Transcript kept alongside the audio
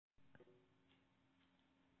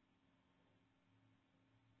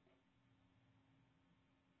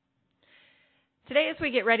Today, as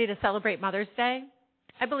we get ready to celebrate Mother's Day,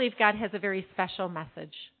 I believe God has a very special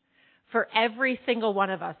message for every single one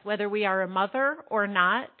of us, whether we are a mother or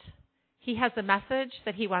not. He has a message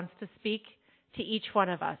that he wants to speak to each one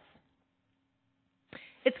of us.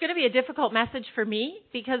 It's going to be a difficult message for me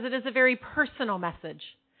because it is a very personal message.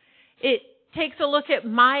 It takes a look at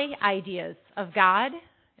my ideas of God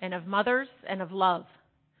and of mothers and of love,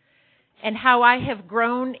 and how I have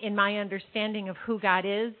grown in my understanding of who God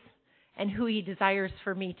is and who he desires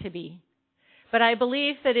for me to be. But I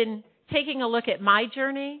believe that in taking a look at my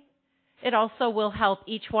journey, it also will help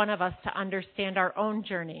each one of us to understand our own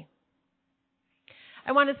journey.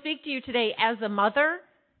 I want to speak to you today as a mother,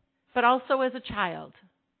 but also as a child.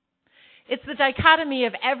 It's the dichotomy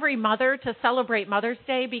of every mother to celebrate Mother's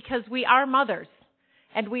Day because we are mothers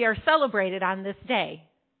and we are celebrated on this day,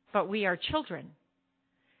 but we are children.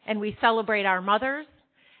 And we celebrate our mothers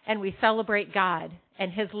and we celebrate God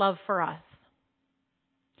and his love for us.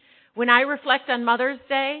 When I reflect on Mother's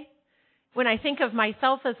Day, when I think of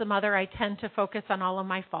myself as a mother, I tend to focus on all of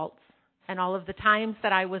my faults and all of the times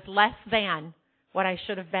that I was less than what I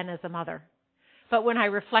should have been as a mother. But when I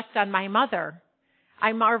reflect on my mother,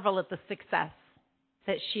 I marvel at the success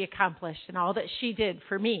that she accomplished and all that she did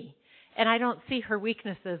for me. And I don't see her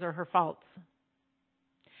weaknesses or her faults.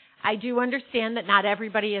 I do understand that not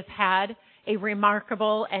everybody has had a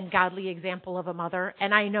remarkable and godly example of a mother,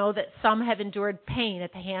 and I know that some have endured pain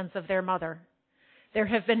at the hands of their mother. There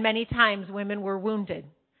have been many times women were wounded,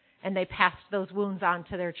 and they passed those wounds on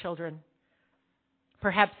to their children.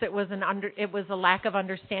 Perhaps it was a lack of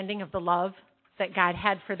understanding of the love that God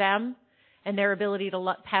had for them and their ability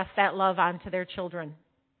to pass that love on to their children.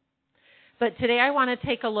 But today I want to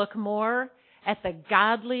take a look more at the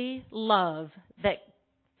godly love that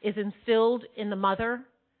is instilled in the mother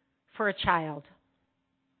for a child.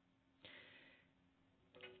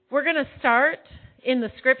 We're going to start in the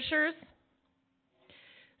scriptures.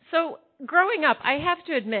 So growing up, I have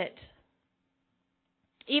to admit,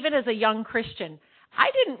 even as a young Christian, I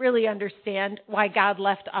didn't really understand why God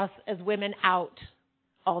left us as women out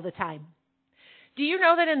all the time. Do you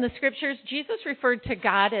know that in the scriptures, Jesus referred to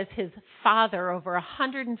God as his Father over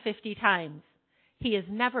 150 times? He is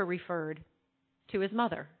never referred to his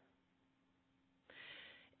mother.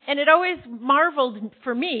 And it always marveled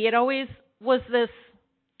for me, it always was this,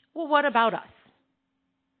 well, what about us?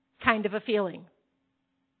 Kind of a feeling.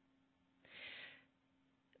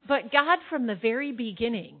 But God, from the very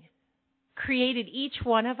beginning, created each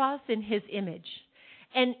one of us in his image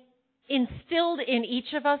and instilled in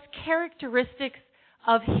each of us characteristics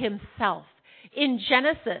of himself. In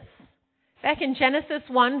Genesis, back in Genesis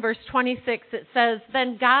 1, verse 26, it says,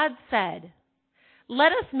 "Then God said,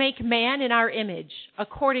 'Let us make man in our image,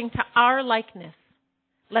 according to our likeness.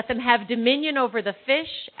 Let them have dominion over the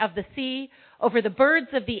fish of the sea, over the birds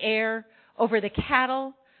of the air, over the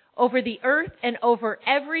cattle, over the earth, and over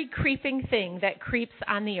every creeping thing that creeps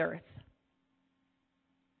on the earth.'"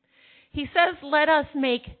 He says, let us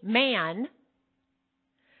make man,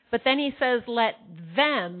 but then he says, let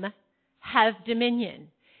them have dominion.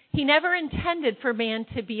 He never intended for man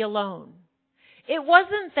to be alone. It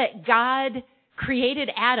wasn't that God created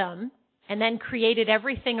Adam and then created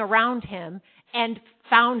everything around him and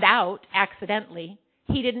found out accidentally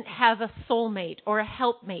he didn't have a soulmate or a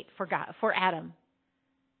helpmate for Adam.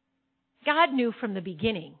 God knew from the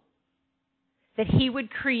beginning that he would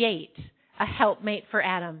create a helpmate for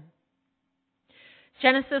Adam.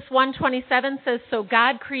 Genesis 1:27 says, "So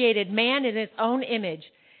God created man in his own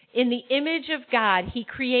image. In the image of God, he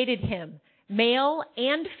created him. Male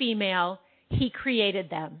and female, he created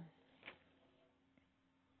them."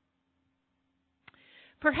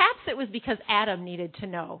 Perhaps it was because Adam needed to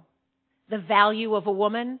know the value of a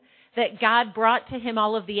woman that God brought to him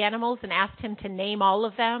all of the animals and asked him to name all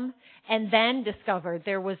of them, and then discovered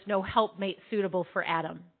there was no helpmate suitable for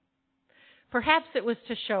Adam. Perhaps it was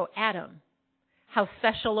to show Adam how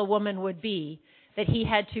special a woman would be that he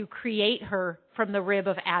had to create her from the rib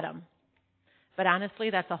of Adam. But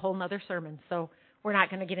honestly, that's a whole nother sermon, so we're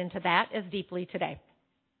not going to get into that as deeply today.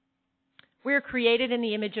 We're created in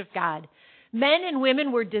the image of God. Men and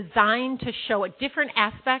women were designed to show different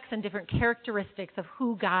aspects and different characteristics of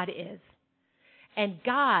who God is. And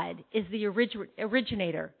God is the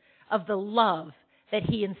originator of the love that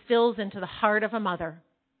he instills into the heart of a mother.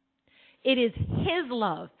 It is his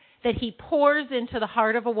love that he pours into the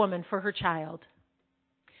heart of a woman for her child.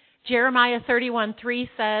 Jeremiah 31:3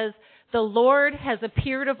 says, "The Lord has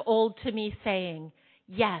appeared of old to me, saying,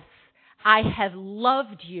 'Yes, I have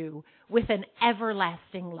loved you with an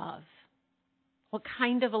everlasting love.'" What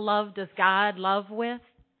kind of a love does God love with?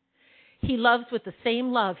 He loves with the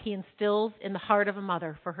same love he instills in the heart of a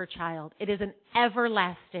mother for her child. It is an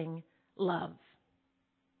everlasting love.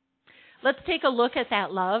 Let's take a look at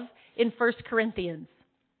that love in 1 Corinthians.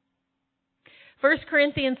 1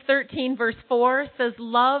 Corinthians 13 verse 4 says,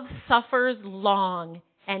 love suffers long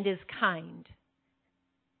and is kind.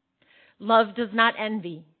 Love does not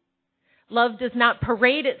envy. Love does not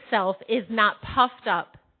parade itself, is not puffed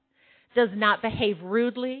up, does not behave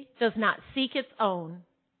rudely, does not seek its own,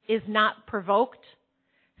 is not provoked,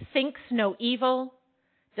 thinks no evil,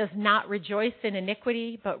 does not rejoice in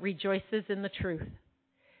iniquity, but rejoices in the truth,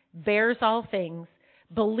 bears all things,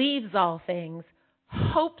 believes all things,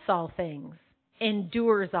 hopes all things,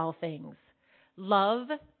 endures all things. Love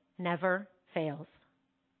never fails.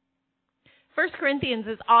 1 Corinthians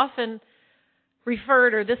is often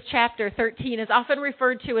referred, or this chapter 13 is often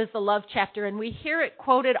referred to as the love chapter, and we hear it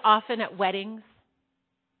quoted often at weddings.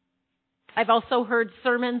 I've also heard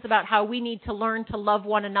sermons about how we need to learn to love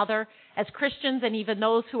one another as Christians and even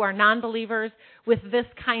those who are non-believers with this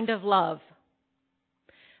kind of love.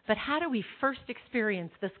 But how do we first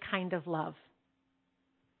experience this kind of love?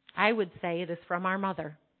 I would say it is from our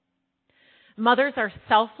mother. Mothers are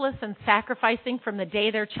selfless and sacrificing from the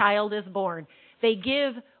day their child is born. They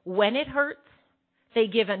give when it hurts. They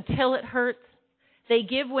give until it hurts. They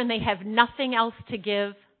give when they have nothing else to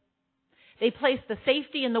give. They place the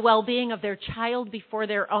safety and the well-being of their child before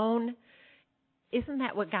their own. Isn't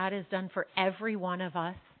that what God has done for every one of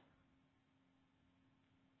us?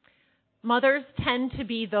 Mothers tend to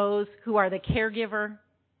be those who are the caregiver,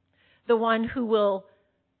 the one who will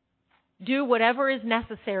do whatever is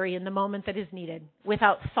necessary in the moment that is needed.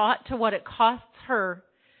 Without thought to what it costs her,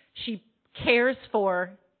 she cares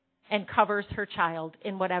for and covers her child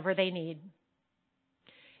in whatever they need.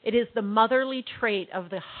 It is the motherly trait of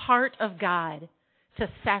the heart of God to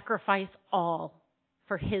sacrifice all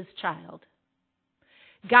for his child.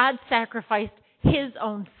 God sacrificed his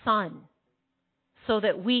own son so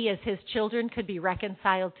that we as his children could be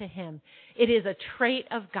reconciled to him. It is a trait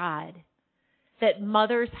of God that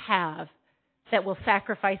mothers have that will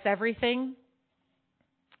sacrifice everything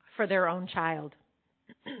for their own child.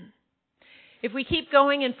 If we keep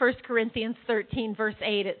going in 1 Corinthians 13, verse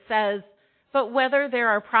 8, it says, but whether there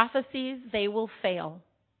are prophecies, they will fail.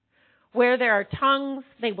 Where there are tongues,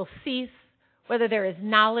 they will cease. Whether there is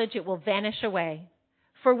knowledge, it will vanish away.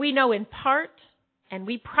 For we know in part, and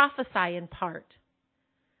we prophesy in part.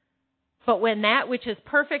 But when that which is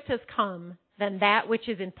perfect has come, then that which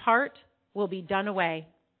is in part will be done away.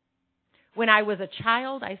 When I was a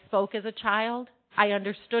child, I spoke as a child. I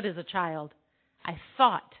understood as a child. I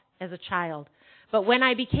thought as a child. But when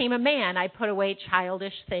I became a man, I put away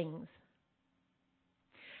childish things.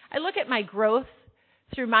 I look at my growth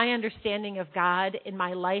through my understanding of God in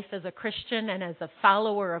my life as a Christian and as a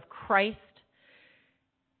follower of Christ.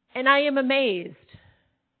 And I am amazed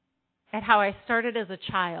at how I started as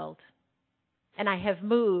a child and I have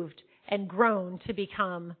moved and grown to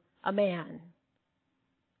become a man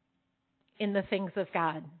in the things of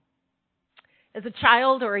God. As a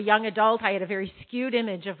child or a young adult, I had a very skewed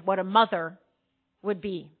image of what a mother would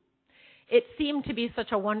be. It seemed to be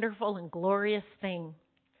such a wonderful and glorious thing.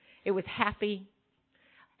 It was happy.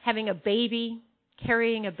 Having a baby,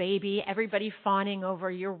 carrying a baby, everybody fawning over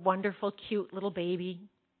your wonderful, cute little baby.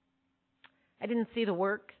 I didn't see the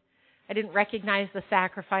work. I didn't recognize the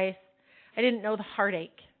sacrifice. I didn't know the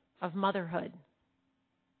heartache of motherhood.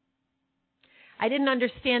 I didn't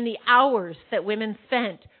understand the hours that women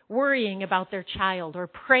spent worrying about their child or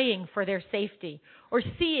praying for their safety or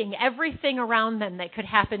seeing everything around them that could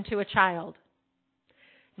happen to a child.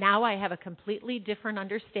 Now I have a completely different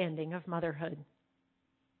understanding of motherhood.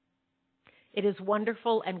 It is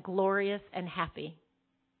wonderful and glorious and happy.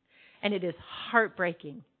 And it is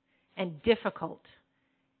heartbreaking and difficult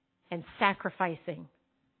and sacrificing.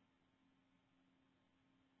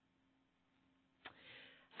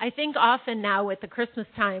 I think often now at the Christmas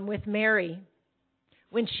time with Mary,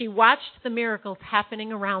 when she watched the miracles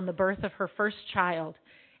happening around the birth of her first child,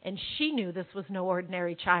 and she knew this was no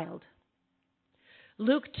ordinary child.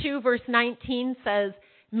 Luke 2 verse 19 says,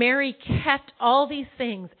 Mary kept all these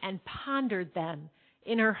things and pondered them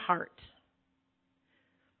in her heart.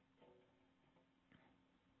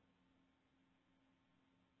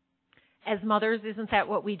 As mothers, isn't that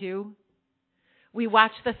what we do? We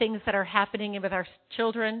watch the things that are happening with our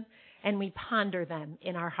children and we ponder them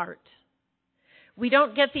in our heart. We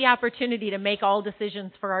don't get the opportunity to make all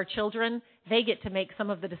decisions for our children. They get to make some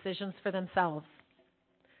of the decisions for themselves.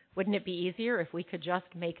 Wouldn't it be easier if we could just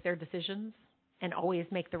make their decisions and always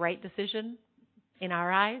make the right decision in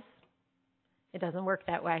our eyes? It doesn't work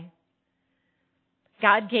that way.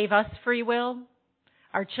 God gave us free will.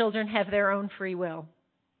 Our children have their own free will.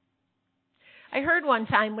 I heard one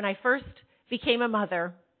time when I first became a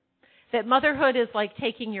mother that motherhood is like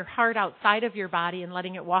taking your heart outside of your body and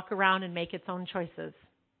letting it walk around and make its own choices.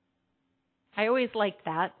 I always liked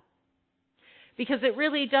that because it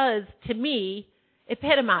really does, to me,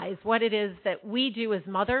 epitomize what it is that we do as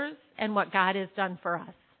mothers and what God has done for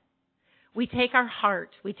us. We take our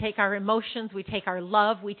heart, we take our emotions, we take our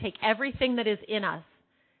love, we take everything that is in us,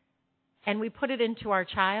 and we put it into our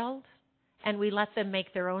child, and we let them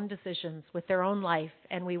make their own decisions with their own life,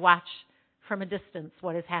 and we watch from a distance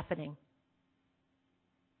what is happening.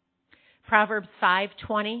 Proverbs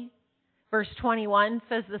 5:20, verse 21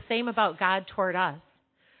 says the same about God toward us.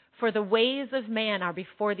 For the ways of man are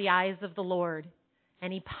before the eyes of the Lord,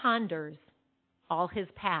 and he ponders all his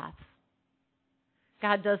paths.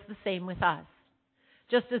 God does the same with us.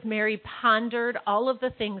 Just as Mary pondered all of the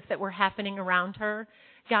things that were happening around her,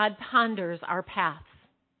 God ponders our paths.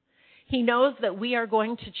 He knows that we are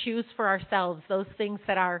going to choose for ourselves those things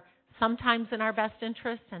that are sometimes in our best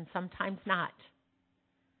interest and sometimes not.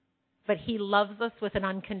 But he loves us with an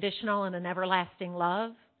unconditional and an everlasting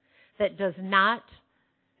love that is not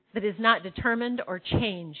determined or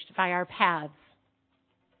changed by our paths.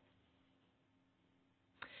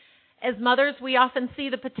 As mothers, we often see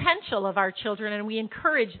the potential of our children and we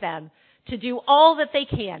encourage them to do all that they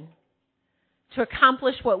can to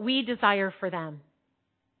accomplish what we desire for them.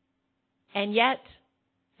 And yet,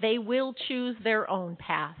 they will choose their own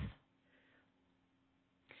path.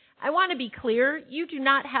 I want to be clear, you do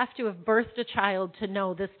not have to have birthed a child to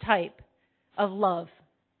know this type of love.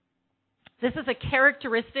 This is a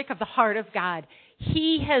characteristic of the heart of God.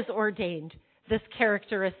 He has ordained this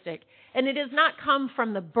characteristic. And it does not come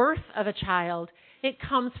from the birth of a child. It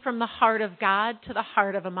comes from the heart of God to the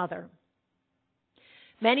heart of a mother.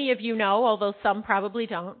 Many of you know, although some probably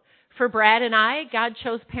don't, for Brad and I, God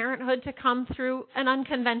chose parenthood to come through an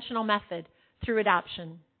unconventional method, through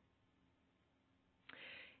adoption.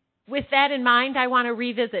 With that in mind, I want to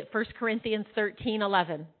revisit 1 Corinthians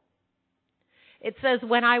 13:11. It says,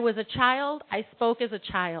 when I was a child, I spoke as a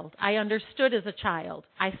child. I understood as a child.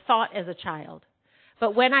 I thought as a child.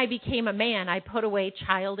 But when I became a man, I put away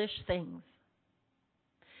childish things.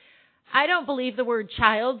 I don't believe the word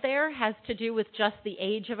child there has to do with just the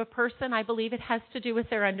age of a person. I believe it has to do with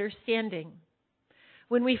their understanding.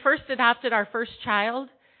 When we first adopted our first child,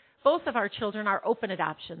 both of our children are open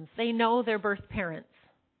adoptions. They know their birth parents.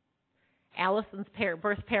 Allison's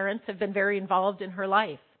birth parents have been very involved in her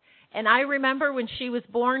life. And I remember when she was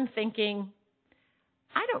born thinking,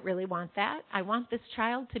 I don't really want that. I want this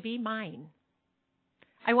child to be mine.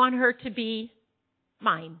 I want her to be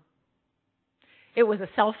mine. It was a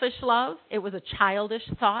selfish love. It was a childish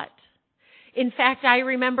thought. In fact, I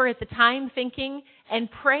remember at the time thinking and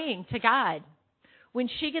praying to God, when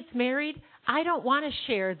she gets married, I don't want to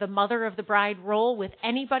share the mother of the bride role with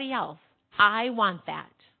anybody else. I want that.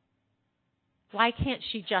 Why can't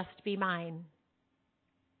she just be mine?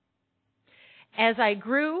 As I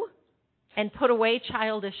grew and put away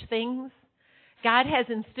childish things, God has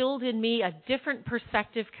instilled in me a different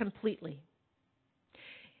perspective completely.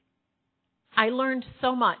 I learned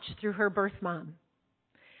so much through her birth mom.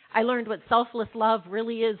 I learned what selfless love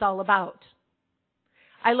really is all about.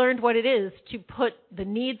 I learned what it is to put the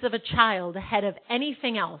needs of a child ahead of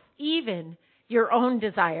anything else, even your own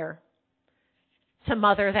desire to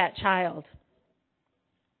mother that child.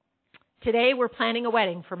 Today we're planning a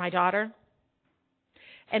wedding for my daughter.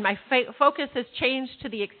 And my focus has changed to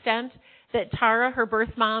the extent that Tara, her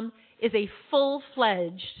birth mom, is a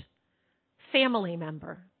full-fledged family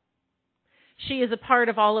member. She is a part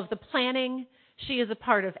of all of the planning. She is a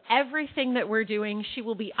part of everything that we're doing. She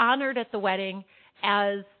will be honored at the wedding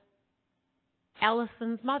as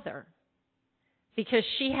Allison's mother because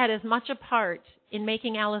she had as much a part in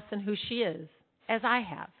making Allison who she is as I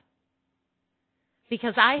have.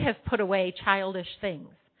 Because I have put away childish things.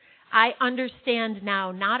 I understand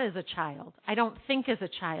now not as a child. I don't think as a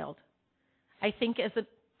child. I think as an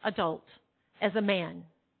adult, as a man.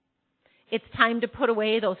 It's time to put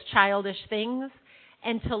away those childish things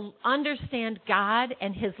and to understand God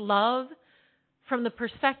and His love from the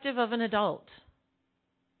perspective of an adult.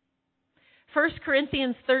 1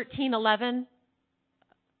 Corinthians 13:11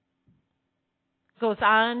 goes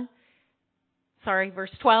on.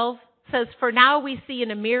 Verse 12 says, for now we see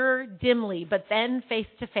in a mirror dimly, but then face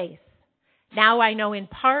to face. Now I know in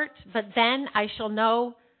part, but then I shall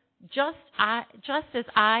know just as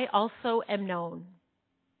I also am known.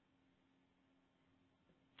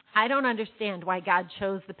 I don't understand why God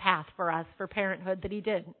chose the path for us for parenthood that He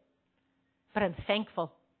did, but I'm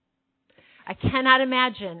thankful. I cannot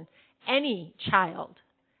imagine any child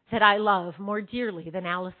that I love more dearly than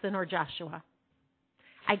Allison or Joshua.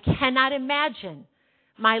 I cannot imagine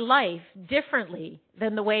my life differently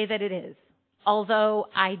than the way that it is, although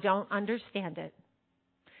I don't understand it.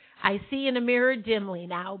 I see in a mirror dimly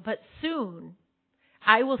now, but soon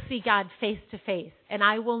I will see God face to face, and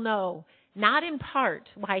I will know, not in part,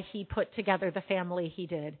 why He put together the family He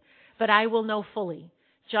did, but I will know fully,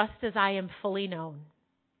 just as I am fully known.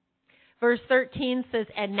 Verse 13 says,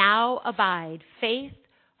 and now abide faith,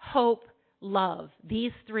 hope, love,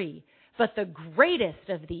 these three, but the greatest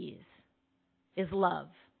of these is love.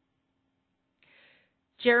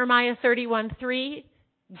 Jeremiah 31:3,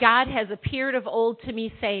 God has appeared of old to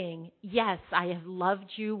me saying, yes, I have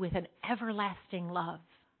loved you with an everlasting love.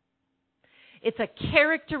 It's a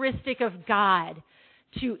characteristic of God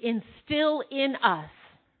to instill in us,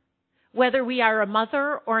 whether we are a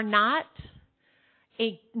mother or not,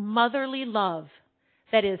 a motherly love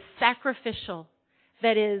that is sacrificial,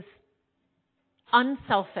 that is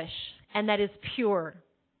unselfish, and that is pure.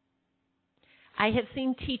 I have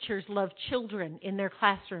seen teachers love children in their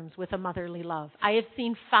classrooms with a motherly love. I have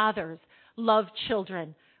seen fathers love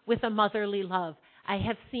children with a motherly love. I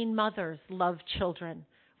have seen mothers love children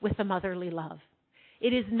with a motherly love.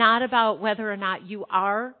 It is not about whether or not you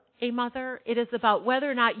are a mother. It is about whether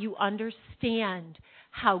or not you understand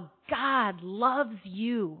how God loves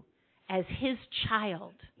you as His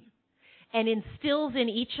child and instills in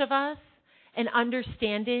each of us an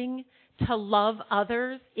understanding to love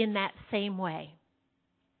others in that same way.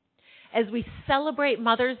 As we celebrate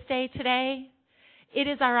Mother's Day today, it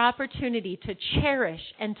is our opportunity to cherish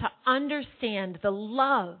and to understand the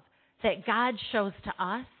love that God shows to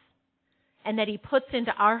us and that He puts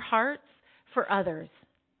into our hearts for others.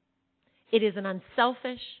 It is an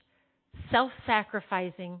unselfish,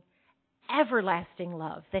 self-sacrificing, everlasting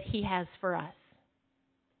love that He has for us.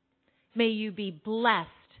 May you be blessed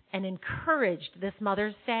and encouraged this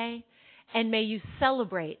Mother's Day, and may you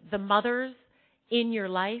celebrate the mothers in your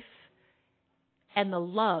life and the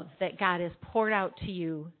love that God has poured out to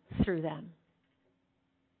you through them.